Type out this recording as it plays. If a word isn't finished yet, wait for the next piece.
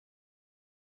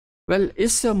Well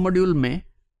इस module में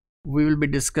we will be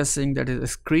discussing that is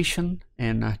excretion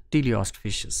and teleost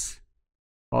fishes.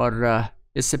 और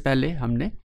इससे पहले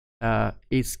हमने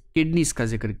इस किडनीज का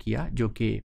जिक्र किया जो कि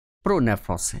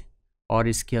प्रोनेफ्रॉस है और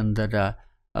इसके अंदर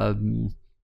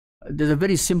there is a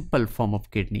very simple form of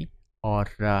kidney or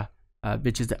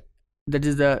which is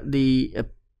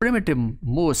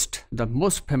the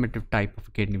most primitive type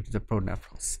of kidney, which is the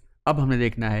pronephros. अब हमने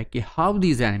देखना है कि how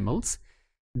these animals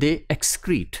they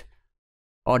excrete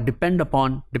or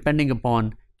depending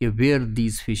upon where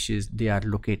these fishes they are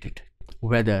located,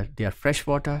 whether they are fresh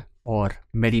water or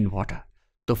marine water.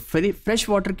 तो fresh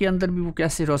water के अंदर भी वो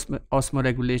कैसे ऑस्मो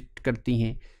रेगुलेट करती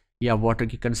हैं या वाटर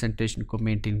की कंसंट्रेशन को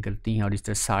मेंटेन करती हैं और इस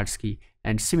तरह साल्ट्स की,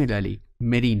 एंड सिमिलरली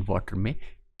मेरीन वाटर में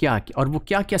क्या और वो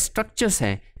क्या क्या स्ट्रक्चर्स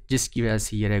हैं जिसकी वजह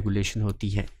से ये रेगुलेशन होती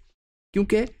है.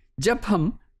 क्योंकि जब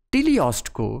हम टेलियोस्ट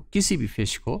को किसी भी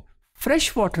फिश को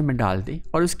फ्रेश वाटर में डाल दें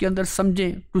और उसके अंदर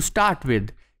समझें टू स्टार्ट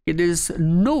विद कि there is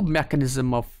no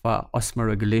mechanism of osmo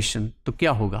regulation, तो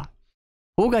क्या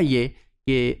होगा ये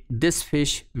कि this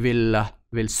fish will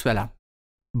swell up,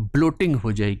 bloating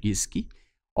हो जाएगी इसकी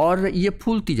और ये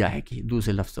फूलती जाएगी.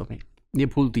 दूसरे लफ्ज़ों में ये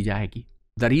फूलती जाएगी.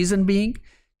 द रीज़न बीइंग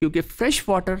क्योंकि फ्रेश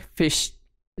वाटर फिश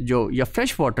या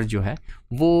फ्रेश वाटर जो है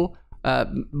वो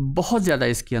बहुत ज़्यादा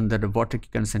इसके अंदर वाटर की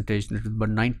कंसनट्रेशन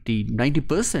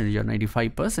 90% या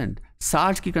 95%,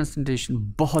 साल्ट की कंसनट्रेशन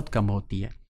बहुत कम होती है.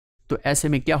 तो ऐसे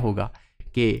में क्या होगा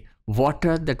कि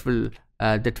water that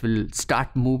will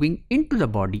start moving into the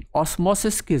body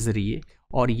osmosis के ज़रिए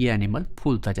और ये एनिमल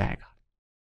फूलता जाएगा.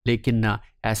 लेकिन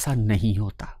ऐसा नहीं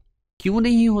होता. क्यों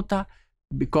नहीं होता?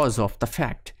 बिकॉज ऑफ द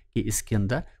फैक्ट कि इसके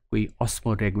अंदर कोई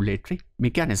ऑस्मो रेगुलेटरी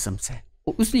मैकेनिज्म्स है,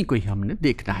 उसी को ही हमने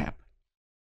देखना है.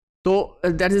 तो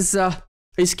दैट इज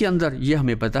इसके अंदर ये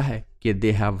हमें पता है कि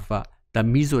they have the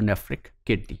mesonephric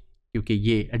kidney, क्योंकि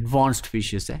ये एडवांस्ड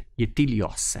फिशेस है, ये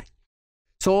टेलियोस्ट है.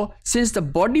 So since the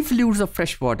body fluids of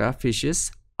fresh water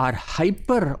fishes are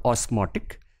hyper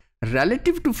osmotic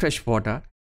relative to fresh water,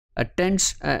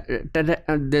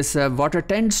 this water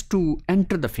tends to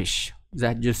enter the fish,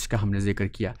 जिसका हमने जिक्र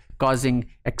किया, causing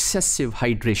excessive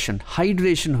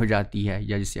hydration हो जाती है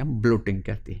या जिसे हम bloating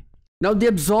कहते हैं. Now they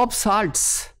absorb salts,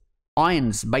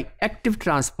 ions by active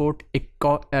transport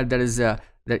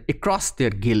across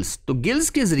their gills. तो गिल्स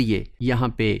के जरिए यहाँ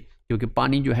पे क्योंकि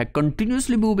पानी जो है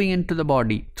continuously moving into the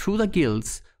body through the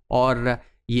gills और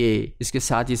ये इसके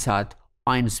साथ ही साथ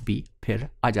आयंस भी फिर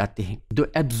आ जाते हैं. जो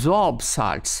एब्जॉर्ब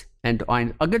साल्ट्स एंड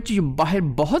आयन अगरचे जो बाहर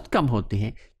बहुत कम होते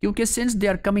हैं क्योंकि since they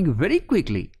are coming very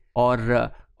quickly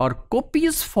और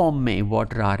कोपियस फॉर्म में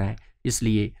वाटर आ रहा है,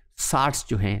 इसलिए साल्ट्स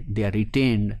जो हैं they are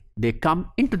retained, they come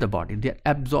into the body, they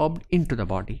are absorbed into the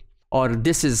body. और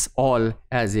this is all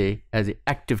as a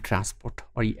active transport.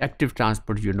 और ये active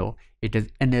transport you know it is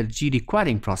energy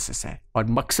requiring process है. और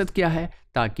मकसद क्या है?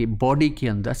 ताकि बॉडी के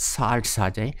अंदर साल्ट्स आ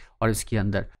जाए और इसके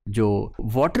अंदर जो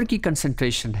वाटर की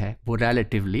कंसंट्रेशन है वो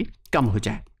रिलेटिवली कम हो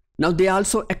जाए. Now they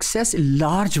also access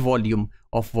large volume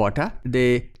of water,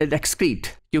 they excrete,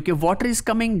 क्योंकि water is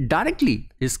coming directly,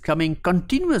 is coming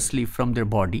continuously from their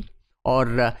body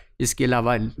और इसके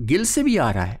अलावा गिल से भी आ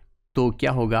रहा है. तो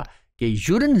क्या होगा कि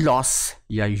यूरिन लॉस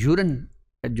या यूरिन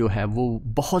जो है वो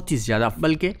बहुत ही ज़्यादा,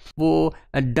 बल्कि वो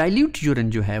डाइल्यूट यूरिन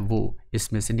जो है वो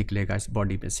इसमें से निकलेगा इस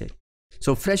बॉडी में से.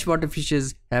 So fresh water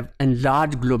fishes have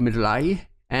enlarge glomeruli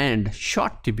and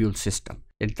short tubule system,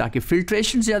 ताकि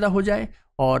फिल्ट्रेशन ज़्यादा हो जाए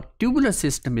और tubular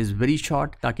system is very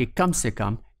short, ताकि कम से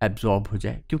कम एब्जॉर्ब हो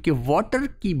जाए, क्योंकि वाटर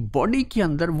की बॉडी के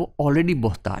अंदर वो ऑलरेडी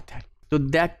बहुत है. तो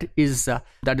that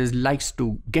is likes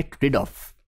to get rid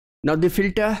of. Now they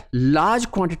filter large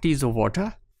quantities of water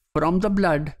from the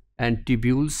blood and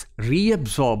tubules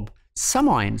reabsorb some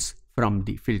ions from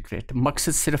the filtrate.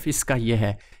 मकसद सिर्फ इसका यह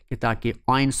है कि ताकि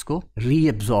ions को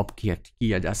reabsorb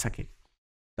किया जा सके.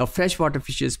 Now fresh water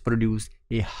fishes produce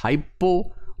a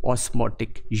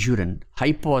hypoosmotic urine.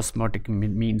 Hypoosmotic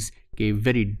means कि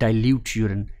very dilute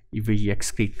urine ये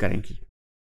excrete करेंगी.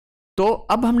 तो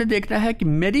अब हमने देखना है कि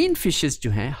मेरीन फिशेस जो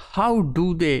हैं how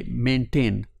do they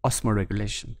maintain osmo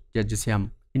regulation, या जिसे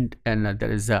हम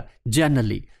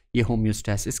जनरली ये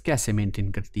होम्योस्टैसिस कैसे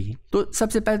मेंटेन करती है. तो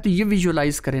सबसे पहले तो ये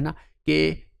विजुअलाइज करें ना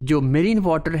कि जो मेरीन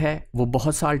वाटर है वो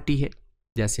बहुत साल्टी है,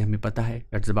 जैसे हमें पता है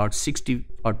दैट्स अबाउट 60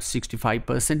 और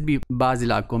 65% भी बाज़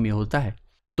इलाकों में होता है.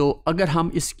 तो अगर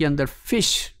हम इसके अंदर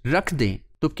फिश रख दें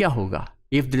तो क्या होगा?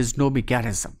 If there is no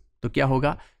mechanism तो क्या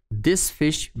होगा? This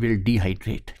fish will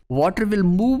dehydrate. Water will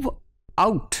move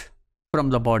out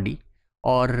from the body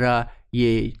और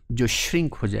ये जो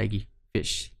shrink हो जाएगी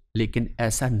fish. लेकिन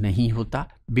ऐसा नहीं होता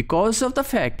because of the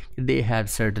fact they have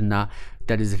certain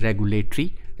that is regulatory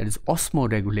that is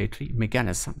ऑस्मोरेगुलेटरी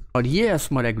mechanism. और ये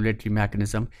ऑस्मोरेगुलेटरी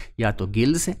मैकेनिज्म या तो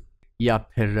गिल्स है, या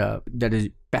फिर that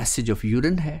is passage of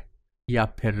urine है, या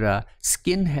फिर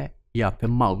स्किन है, या फिर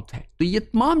माउथ है। तो ये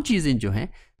तमाम चीज़ें जो हैं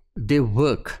they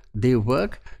work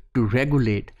to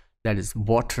regulate that is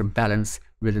water balance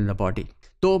with in the body.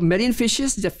 तो मेरीन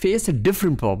फिशेस जब face a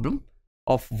different problem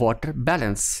of water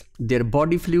balance. Their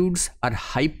body fluids are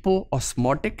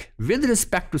hypoosmotic with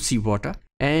respect to seawater,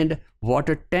 and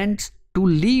water tends to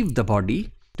leave the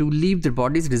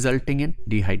bodies, resulting in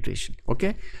dehydration.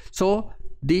 Okay, so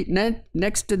the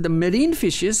next, the marine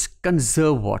fishes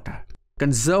conserve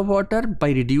water by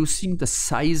reducing the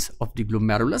size of the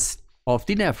glomerulus of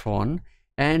the nephron,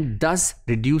 and thus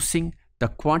reducing the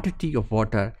quantity of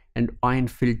water and ion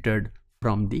filtered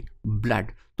from the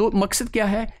blood. तो मकसद क्या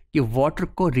है कि water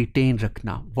को retain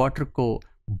रखना, water को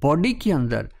body के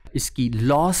अंदर इसकी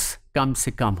लॉस कम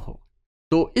से कम हो।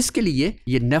 तो इसके लिए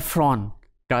ये नेफ्रॉन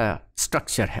का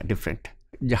स्ट्रक्चर है डिफरेंट,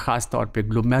 जो ख़ास तौर पे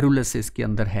ग्लोमेरुलस इसके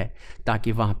अंदर है,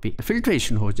 ताकि वहाँ पे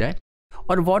फिल्ट्रेशन हो जाए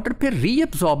और वाटर फिर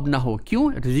रीअब्जॉर्ब ना हो।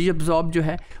 क्यों? रीअब्जॉर्ब जो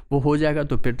है वो हो जाएगा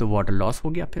तो फिर तो वाटर लॉस हो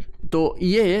गया फिर। तो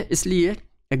ये इसलिए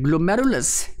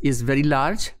glomerulus is very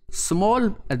large, small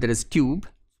there is tube,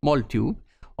 small tube,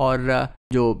 और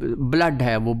जो ब्लड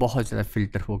है वो बहुत ज़्यादा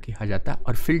फिल्टर होके आ जाता है,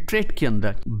 और फिल्ट्रेट के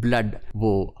अंदर ब्लड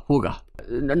वो होगा,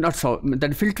 नॉट सो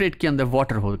दैट फिल्ट्रेट के अंदर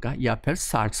वाटर होगा, या फिर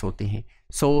साल्ट्स होते हैं।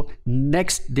 So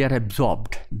next they are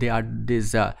absorbed, they are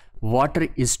this water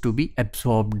is to be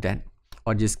absorbed then,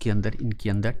 और जिसके अंदर इनके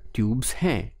अंदर ट्यूब्स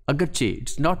हैं, अगरचे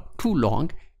it's not to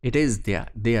long, it is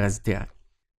there.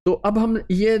 तो अब हम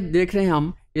ये देख रहे हैं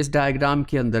हम इस डायग्राम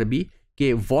के अंदर भी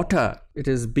कि वाटर इट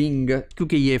इज़ बीइंग,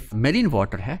 क्योंकि ये मेरीन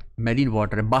वाटर है,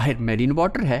 बाहर मेरीन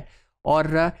वाटर है,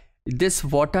 और this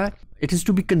water it is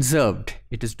to be conserved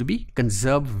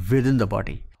with in the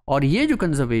body. और ये जो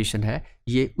कंजर्वेशन है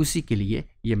ये उसी के लिए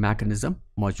ये मैकेनिज्म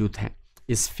मौजूद है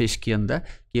इस फिश के अंदर,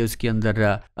 कि उसके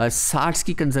अंदर साल्ट्स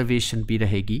की कंजर्वेशन भी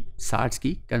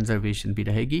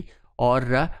रहेगी,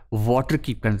 और वाटर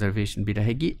की कंजर्वेशन भी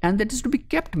रहेगी, and that is to be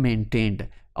kept maintained,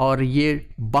 और ये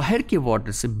बाहर के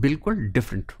वाटर से बिल्कुल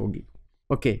डिफरेंट होगी।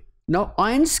 Okay, now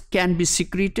ions can be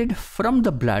secreted from the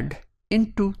blood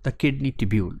into the kidney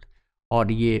tubule,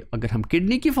 और ये अगर हम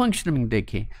किडनी की फंक्शनिंग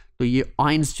देखें तो ये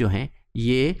आयंस जो हैं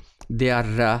ये they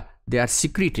are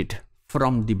secreted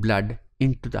from the blood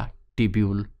into the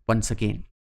tubule once again.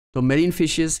 तो marine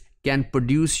fishes can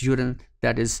produce urine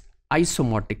that is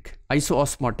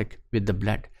iso-osmotic with the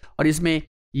blood, और इसमें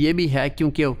ये भी है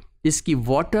क्योंकि इसकी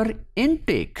water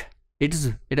intake it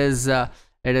is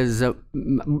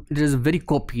very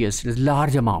copious, it is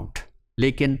large amount,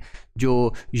 लेकिन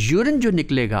जो यूरिन जो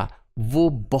निकलेगा वो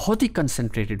बहुत ही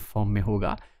कंसंट्रेटेड फॉर्म में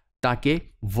होगा, ताकि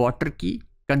वाटर की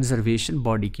कंजर्वेशन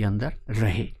बॉडी के अंदर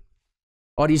रहे।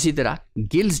 और इसी तरह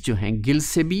गिल्स जो हैं, गिल्स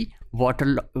से भी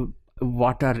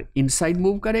वाटर इनसाइड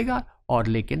मूव करेगा, और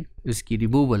लेकिन इसकी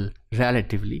रिमूवल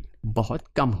रिलेटिवली बहुत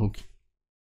कम होगी।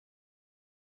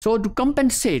 So to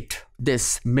compensate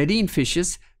this, marine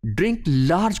fishes drink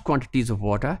large quantities of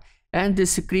water, and they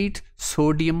secrete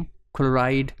sodium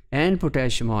chloride and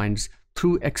potassium ions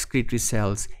through excretory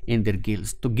cells in their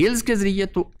gills. तो gills के जरिए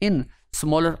तो इन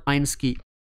स्मॉलर आयंस की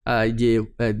ये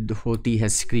होती है,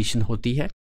 सिक्रीशन होती है,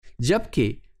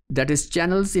 जबकि that is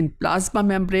channels in plasma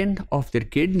membrane of their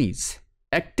kidneys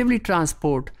actively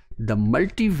transport the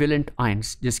multivalent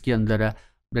ions, जिसके अंदर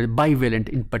bivalent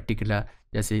in particular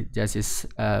जैसे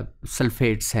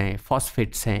सल्फेट्स हैं,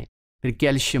 फॉस्फेट्स हैं, फिर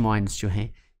कैल्शियम आयंस जो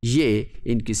हैं, ये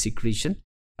इनकी secretion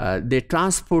they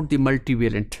transport the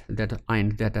multivalent that ion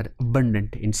that are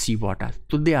abundant in C water,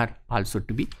 तो they are also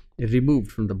to be removed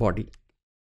from the body.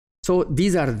 So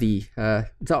these are the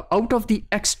out of the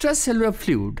extra cellular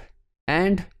fluid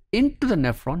and into the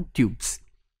nephron tubes,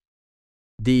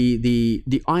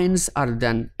 the ions are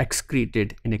then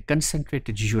excreted in a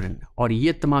concentrated urine, और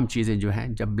ये तमाम चीज़ें जो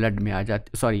हैं जब blood में आ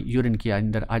जाती, urine के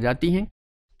अंदर आ जाती हैं,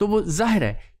 तो वो जाहिर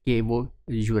है कि वो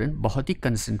यूरिन बहुत ही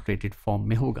कंसनट्रेटेड फॉर्म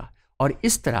में होगा, और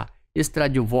इस तरह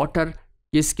जो वाटर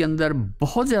इसके अंदर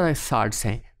बहुत ज़्यादा साल्ट्स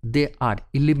हैं, they are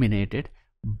eliminated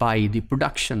by the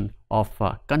production of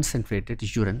concentrated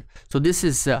urine. So this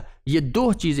is ये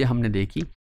दो चीज़ें हमने देखी,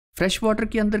 फ्रेश वाटर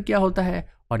के अंदर क्या होता है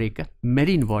और एक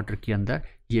मेरीन वाटर के अंदर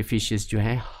ये फिशेस जो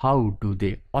हैं हाउ डू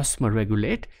दे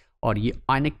ऑस्मोरेगुलेट, और ये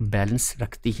आयनिक बैलेंस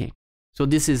रखती हैं। So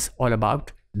this is all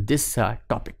about this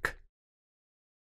topic.